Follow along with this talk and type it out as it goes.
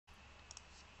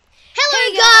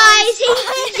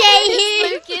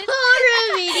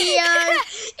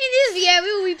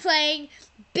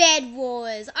Bed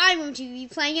Wars. I'm going to be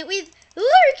playing it with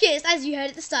Lucas, as you heard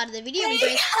at the start of the video. We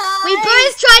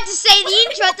both tried to say the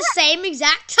intro at the same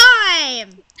exact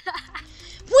time.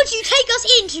 Would you take us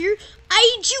into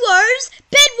a duo's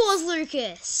Bed Wars,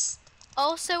 Lucas?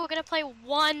 Also, we're going to play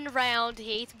one round,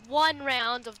 Heath. One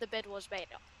round of the Bed Wars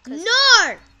beta.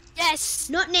 No! Yes!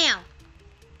 Not now.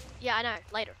 Yeah, I know.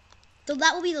 Later. So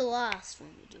that will be the last one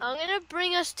we do. I'm going to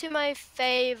bring us to my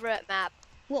favorite map.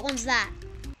 What one's that?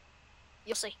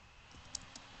 You'll see.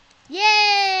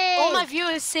 Yay! All my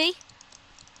viewers see.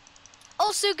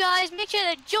 Also, guys, make sure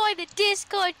to join the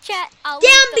Discord chat. Down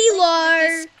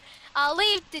below. I'll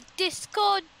leave the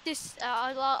Discord.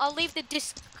 I'll leave the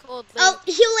Discord link. Oh,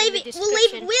 he'll leave it. We'll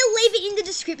leave it in the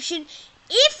description.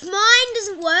 If mine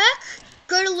doesn't work,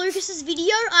 go to Lucas's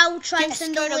video. I will try and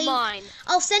send a link. Mine.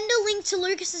 I'll send a link to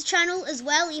Lucas's channel as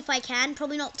well if I can.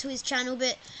 Probably not to his channel,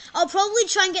 but I'll probably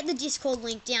try and get the Discord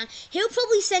link down. He'll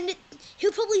probably send it.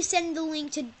 He'll probably send the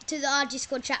link to our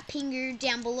Discord chat pinger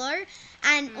down below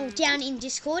and or down in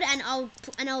Discord, and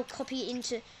I'll copy it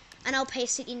into and I'll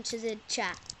paste it into the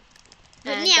chat.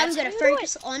 But now we've got to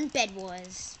focus on Bed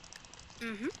Wars.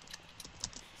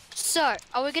 So,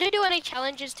 are we gonna do any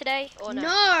challenges today or no?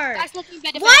 No. Guys, look in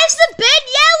bed defense. Why is the bed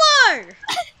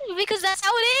yellow? Because that's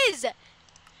how it is. Wait,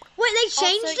 they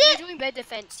changed also, it? You're doing bed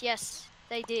defense. Yes,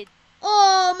 they did.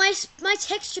 Oh, my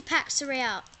texture packs are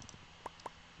out.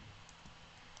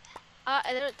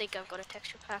 I don't think I've got a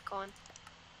texture pack on.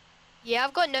 Yeah,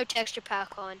 I've got no texture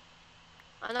pack on.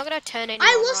 I'm not gonna turn it.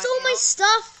 I lost all my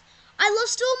stuff. I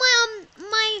lost all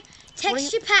my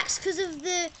texture packs because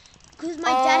my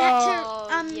dad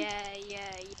had to yeah.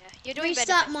 You're doing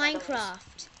restart bed defense,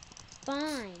 Minecraft.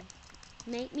 Fine,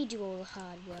 make me do all the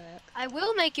hard work. I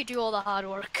will make you do all the hard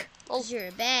work. Cause you're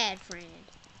a bad friend.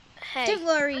 Hey. Don't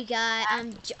worry, guy.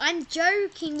 I'm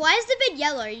joking. Why is the bed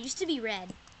yellow? It used to be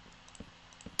red.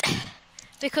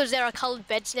 Because there are colored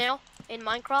beds now in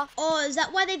Minecraft. Oh, is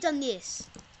that why they've done this?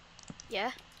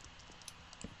 Yeah.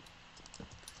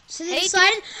 So they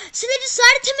decided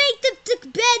to make the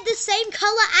bed the same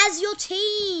color as your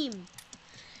team.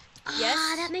 Yes.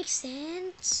 Ah, that makes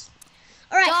sense.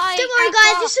 All right, don't worry,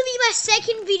 guys. This will be my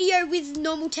second video with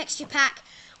normal texture pack.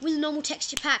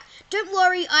 Don't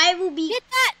worry, I will be.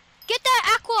 Get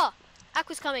that Aqua.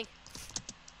 Aqua's coming.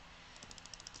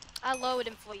 I lowered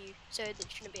him for you, so that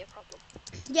shouldn't be a problem.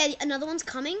 Yeah, another one's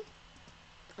coming.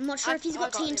 I'm not sure if he's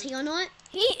got TNT or not.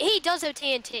 He does have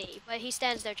TNT, but he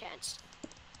stands no chance.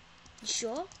 You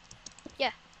sure?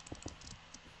 Yeah.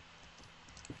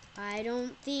 I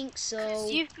don't think so.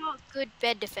 'Cause you've got good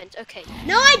bed defense. Okay.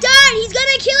 No, I don't. He's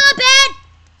gonna kill our bed.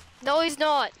 No, he's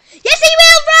not. Yes, he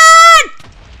will.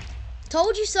 Run!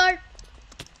 Told you so.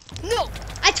 No.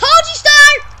 I told you so.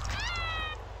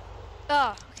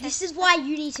 Oh. Okay. This is why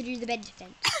you need to do the bed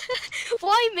defense.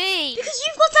 Why me? Because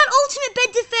you've got that ultimate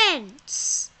bed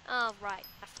defense. Oh, right.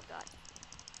 I forgot.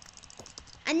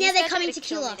 And now they're coming to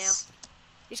kill us.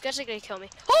 These guys are gonna kill me.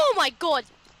 Oh my god!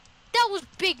 That was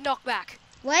big knockback.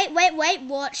 Wait.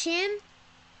 Watch him.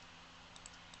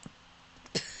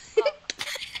 Oh.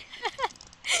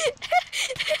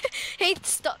 Heath,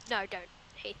 stop. No, don't.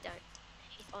 Heath, don't.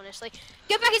 Heath, honestly.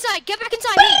 Get back inside! Get back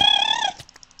inside, Heath!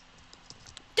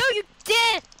 Don't you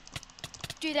dare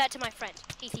do that to my friend,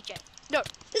 Heathy J. No.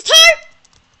 There's two!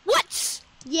 What?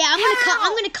 Yeah,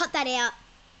 I'm gonna cut that out.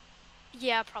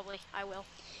 Yeah, probably. I will.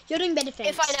 You're doing bed defense.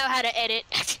 If I know how to edit.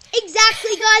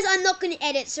 Exactly, guys. I'm not going to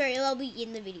edit, so it'll be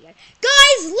in the video.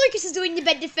 Guys, Lucas is doing the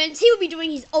bed defense. He will be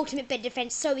doing his ultimate bed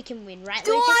defense so we can win, right,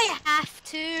 Do Lucas? I have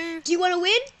to? Do you want to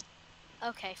win?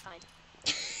 Okay, fine.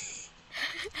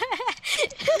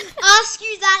 Ask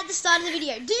you that at the start of the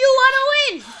video. Do you want to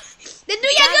win? Then do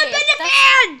your good bed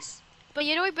defense! But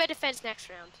you're doing bed defense next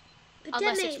round.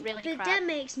 Unless it's really crap. But that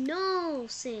makes no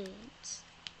sense.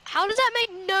 How does that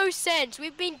make no sense?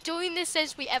 We've been doing this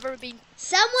since we ever been.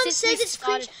 Someone says it's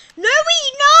cringe. No.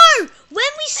 When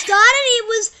we started, it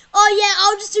was, oh yeah,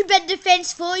 I'll just do bed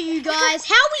defense for you guys.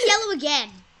 How are we yellow again?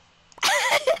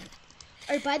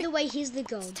 Oh, by the way, here's the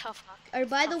gold. Tough luck. Oh,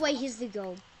 by the way, here's the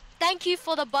gold. Thank you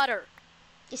for the butter.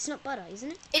 It's not butter,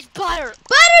 isn't it? It's butter.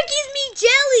 Butter gives me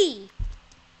jelly.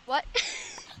 What?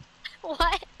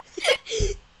 What?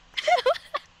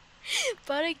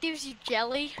 Butter gives you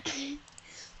jelly?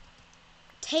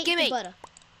 Take the butter.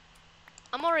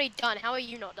 I'm already done. How are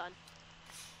you not done?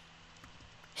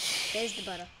 There's the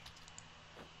butter.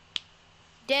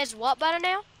 There's what butter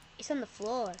now? It's on the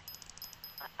floor.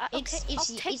 Okay, it's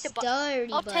dirty butter.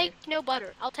 I'll take no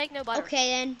butter. I'll take no butter. Okay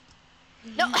then.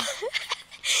 No.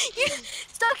 You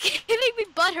stop giving me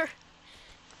butter.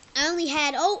 I only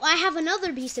had, I have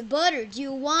another piece of butter. Do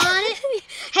you want it?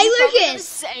 Hey, You probably have the Lucas.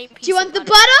 same Do piece you of want the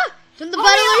butter. butter? Do you want the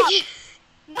Hurry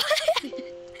butter, Lucas?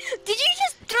 Did you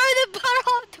just throw the butter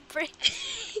off the brick?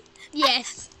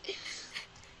 Yes.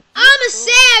 I'm a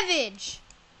savage.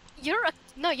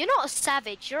 No, you're not a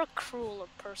savage. You're a cruel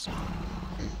person.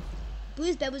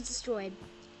 Blue's bed was destroyed.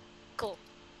 Cool.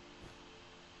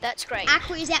 That's great.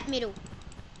 Aqua is at middle.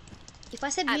 If I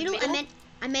said At middle, middle?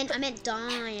 I meant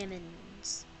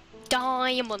diamonds.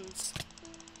 Diamonds.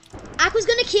 Aqua's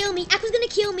gonna kill me. Aqua's gonna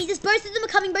kill me. Both of them are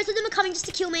coming. Both of them are coming just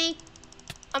to kill me.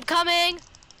 I'm coming.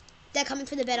 They're coming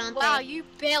for the bed, aren't Wow, they? you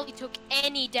barely took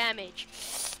any damage.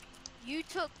 You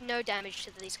took no damage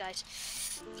to these guys.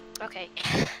 Okay.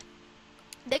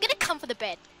 They're gonna come for the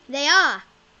bed. They are.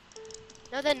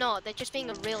 No, they're not. They're just being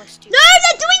a realist. No,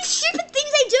 they're doing stupid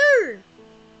things they do.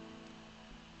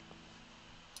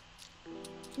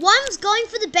 One's going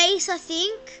for the base, I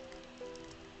think.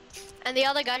 And the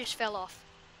other guy just fell off.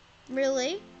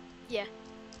 Really? Yeah.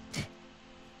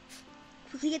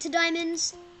 Quickly get to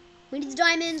diamonds. We need the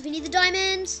diamonds. We need the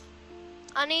diamonds.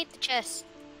 I need the chest.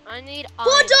 I need 4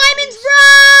 iron, diamonds, please.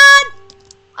 run!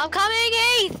 I'm coming,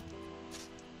 Heath!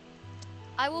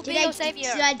 I will be your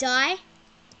savior. Did I die?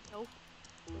 No.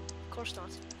 Of course not.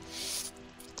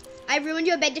 I ruined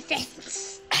your bed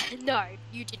defense. No,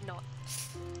 you did not.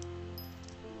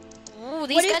 Oh,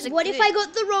 these guys are What good. if I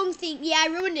got the wrong thing? Yeah, I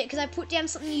ruined it because I put down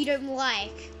something you don't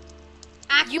like.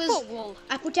 You put wool.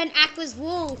 I put down Aqua's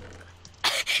wool.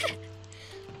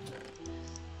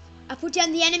 I put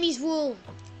down the enemy's wool.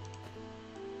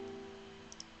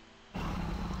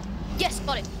 Yes,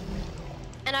 got it.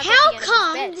 And I How got the enemy's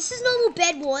come bed. this is normal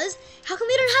bed wars? How come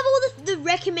we don't have all the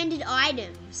recommended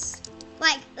items?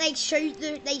 Like they show you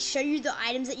the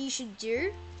items that you should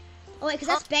do. Oh wait, because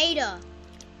that's beta.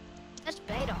 That's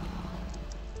beta.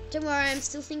 Don't worry, I'm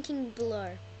still thinking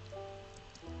below.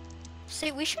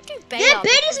 See, we should do beta. Their bed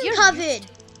because isn't you're covered.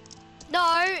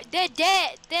 No, they're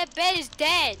dead. Their bed is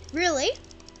dead. Really?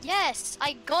 Yes,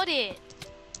 I got it.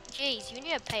 Jeez, you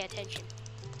need to pay attention.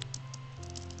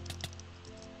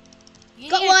 You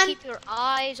Got need one. to keep your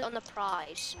eyes on the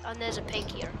prize. And there's a pink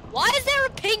here. Why is there a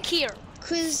pink here?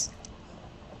 Cause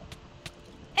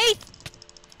Hey!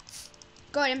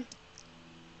 got him.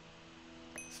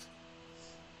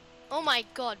 Oh my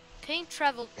god, pink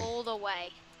traveled all the way.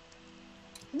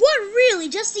 What, really?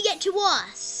 Just to get to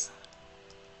us?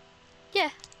 Yeah.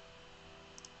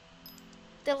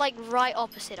 They're like right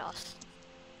opposite us.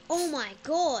 Oh my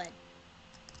god.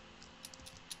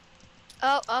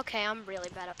 Oh, okay, I'm really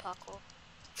bad at parkour.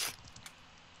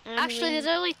 Actually, there's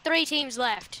there's only 3 teams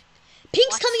left.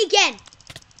 Pink's What? coming again.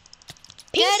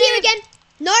 Pink's Get here him. again.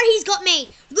 No, he's got me.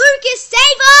 Lucas,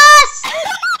 save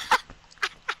us!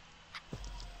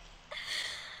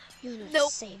 You're not Nope.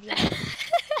 a savior.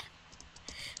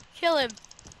 Kill him.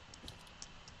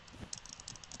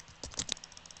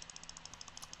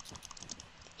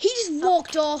 He just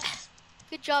walked off.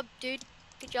 Good job, dude.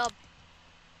 Good job.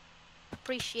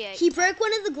 Appreciate. He broke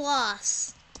one of the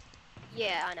glass.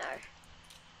 Yeah, I know.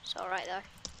 It's alright though.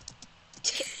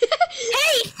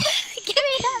 Hey! Give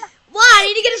me that! Why? I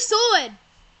need to get a sword.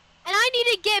 And I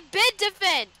need to get bed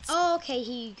defense! Oh, okay,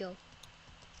 here you go.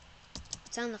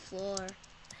 It's on the floor.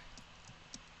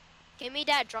 Give me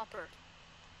that dropper.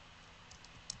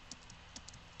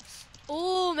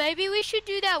 Oh, maybe we should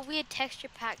do that weird texture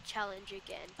pack challenge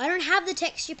again. I don't have the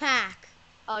texture pack.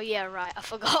 Oh yeah, right. I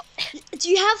forgot. Do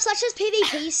you have such as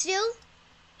PvP still?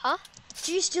 Huh?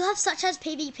 Do you still have such as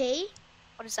PvP?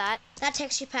 What is that? That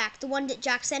texture pack, the one that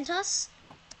Jack sent us?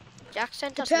 Jack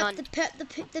sent The, us none.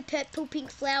 the purple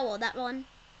pink flower, that one.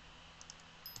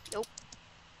 Nope.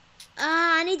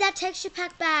 Ah, I need that texture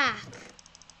pack back.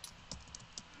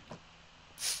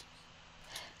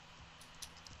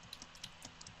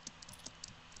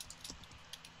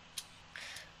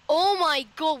 Oh my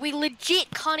god, we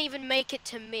legit can't even make it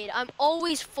to mid. I'm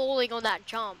always falling on that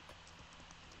jump.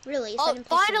 Really? Is Oh, that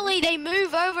impossible? finally they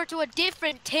move over to a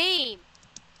different team.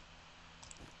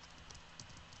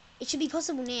 It should be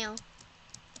possible now.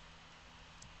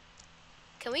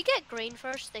 Can we get green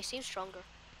first? They seem stronger.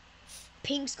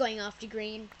 Pink's going after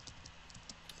green.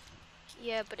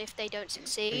 Yeah, but if they don't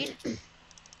succeed,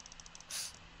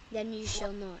 Then you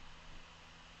shall not.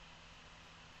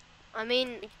 I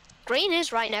mean, green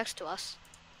is right next to us.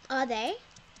 Are they?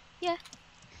 Yeah.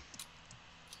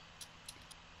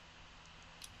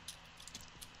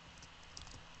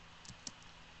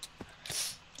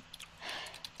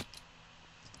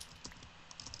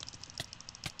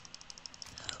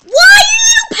 Why, you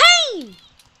little pain?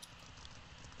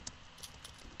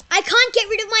 I can't get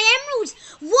rid of my emeralds.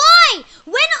 Why?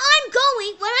 When I'm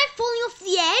falling off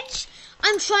the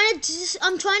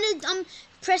I'm trying to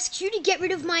press Q to get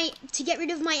rid of my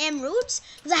emeralds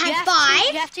because I had You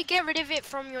 5. have to get rid of it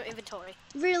from your inventory.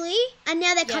 Really? And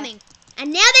now they're Yeah. coming.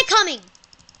 And now they're coming.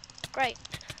 Great.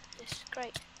 This is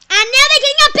great. And now they're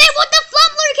getting a bit. What the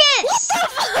flip, Lucas? What the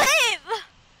flip?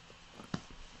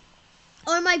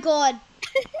 Oh my god.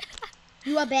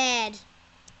 You are bad.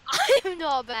 I'm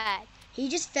not bad. He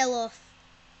just fell off.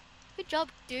 Good job,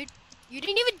 dude. You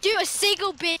didn't even do a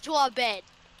single bit to our bed.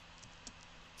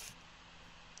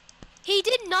 He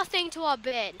did nothing to our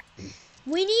bed.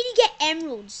 We need to get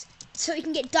emeralds so we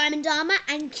can get diamond armor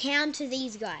and counter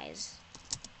these guys.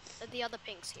 The other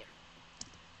pinks here.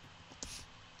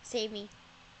 Save me.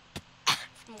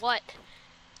 From what?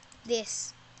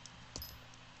 This.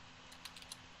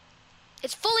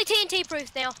 It's fully TNT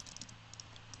proof now.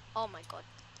 Oh my god.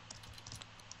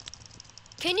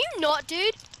 Can you not,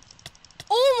 dude?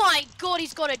 Oh my god,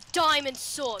 he's got a diamond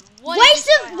sword. Waste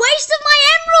of my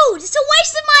emeralds! It's a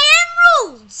waste of my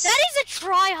emeralds! That is a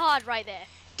try-hard right there.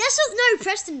 That's what, no,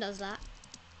 Preston does that.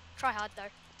 Try-hard though.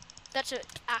 That's an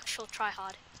actual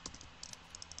try-hard.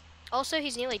 Also,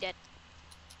 he's nearly dead.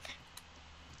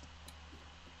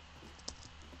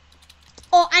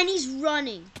 Oh, and he's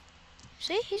running.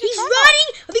 See? He's running!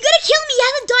 We gotta kill him, he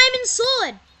has a diamond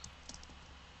sword!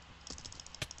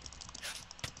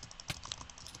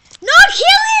 No,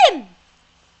 kill him!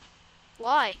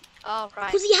 Why? Oh, right.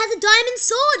 Because he has a diamond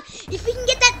sword. If we can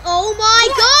get that, oh my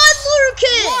What? god,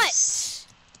 Lucas!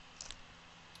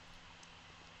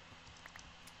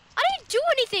 I didn't do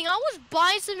anything. I was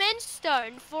buying some end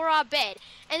stone for our bed.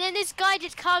 And then this guy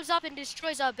just comes up and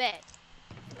destroys our bed.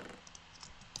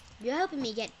 You're helping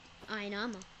me get iron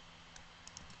armor.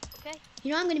 Okay.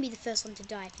 You know I'm going to be the first one to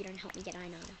die if you don't help me get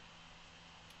iron armor.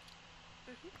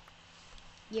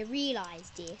 You realise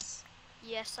this?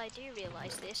 Yes, I do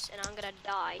realize this, and I'm gonna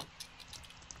die.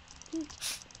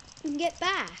 Get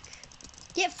back.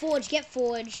 Get forged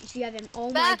if you have him. Oh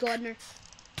Back. my god, no.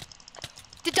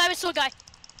 The diamond sword guy!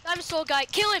 Diamond sword guy!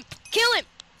 Kill him! Kill him!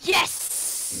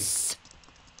 Yes!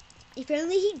 If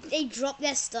only they drop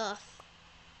their stuff.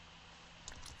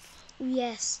 Oh,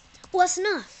 yes. Oh, that's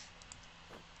enough.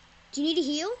 Do you need to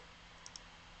heal?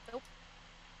 Nope.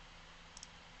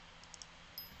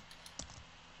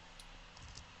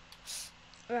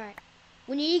 Alright.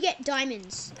 We need to get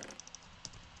diamonds.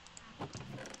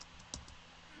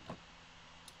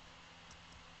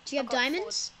 Do you have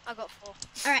diamonds? I got 4.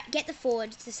 Alright, get the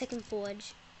forge, the second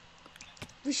forge.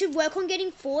 We should work on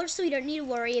getting forge so we don't need to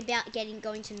worry about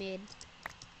going to mid.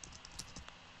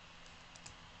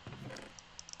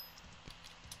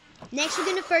 Next we're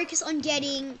gonna focus on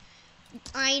getting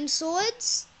iron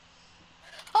swords.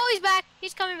 Oh, he's back!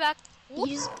 He's coming back.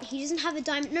 He doesn't have a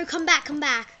diamond. No, come back, come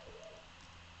back.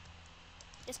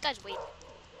 This guy's weak.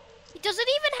 He doesn't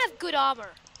even have good armor.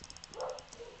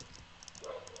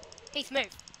 Heath, move.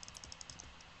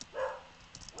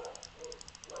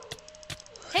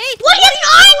 Heath, What? He has an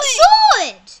iron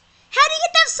sword! How do you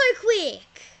get that so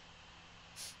quick?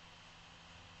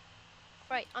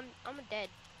 Right, I'm a dead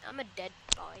boy. I'm a dead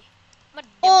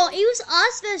Oh, boy. it was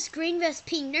us versus green versus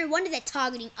pink. No wonder they're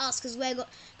targeting us because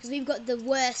we've got the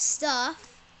worst stuff.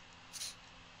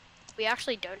 We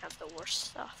actually don't have the worst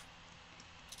stuff.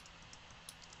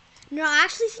 No, I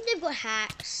actually think they've got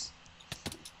hacks.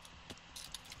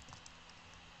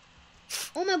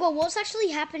 Oh my god, what's actually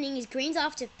happening is green's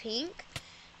after pink,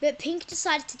 but pink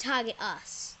decided to target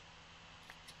us.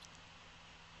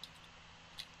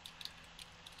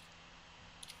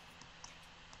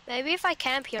 Maybe if I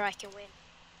camp here, I can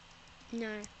win.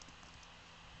 No.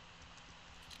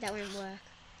 That won't work.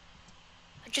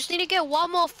 I just need to get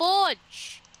one more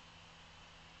forge.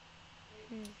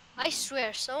 Hmm. I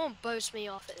swear, someone bows me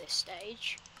off at this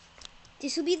stage.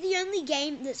 This will be the only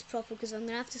game that's proper because I'm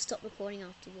going to have to stop recording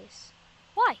after this.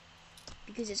 Why?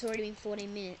 Because it's already been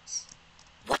 14 minutes.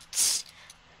 What?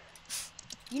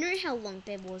 You know how long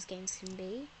bedwars games can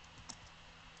be?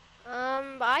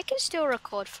 But I can still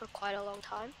record for quite a long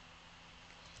time.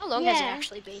 How long has it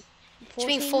actually been? It's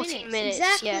been 14 minutes.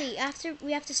 Exactly. Yeah.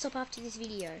 We have to stop after this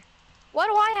video. Why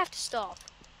do I have to stop?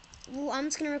 Well, I'm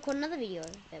just going to record another video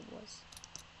of bedwars.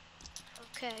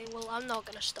 Okay, well, I'm not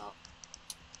gonna stop.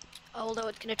 Although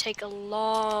it's gonna take a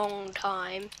long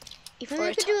time. If only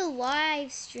I could do a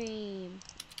live stream.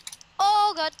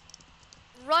 Oh god!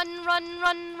 Run, run,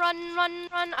 run, run, run,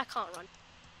 run. I can't run.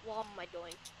 What am I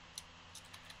doing?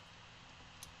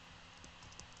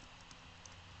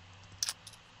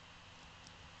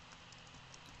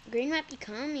 Green might be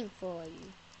coming for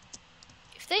you.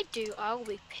 If they do, I will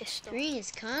be pissed off. Green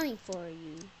is coming for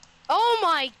you. Oh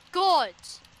my god!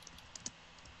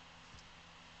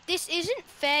 This isn't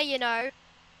fair, you know.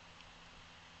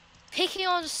 picking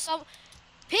on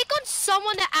pick on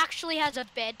someone that actually has a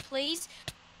bed, please.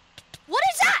 What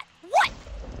is that? What?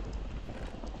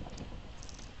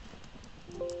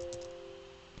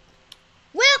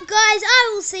 Well, guys,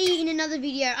 I will see you in another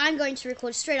video. I'm going to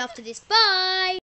record straight after this. Bye!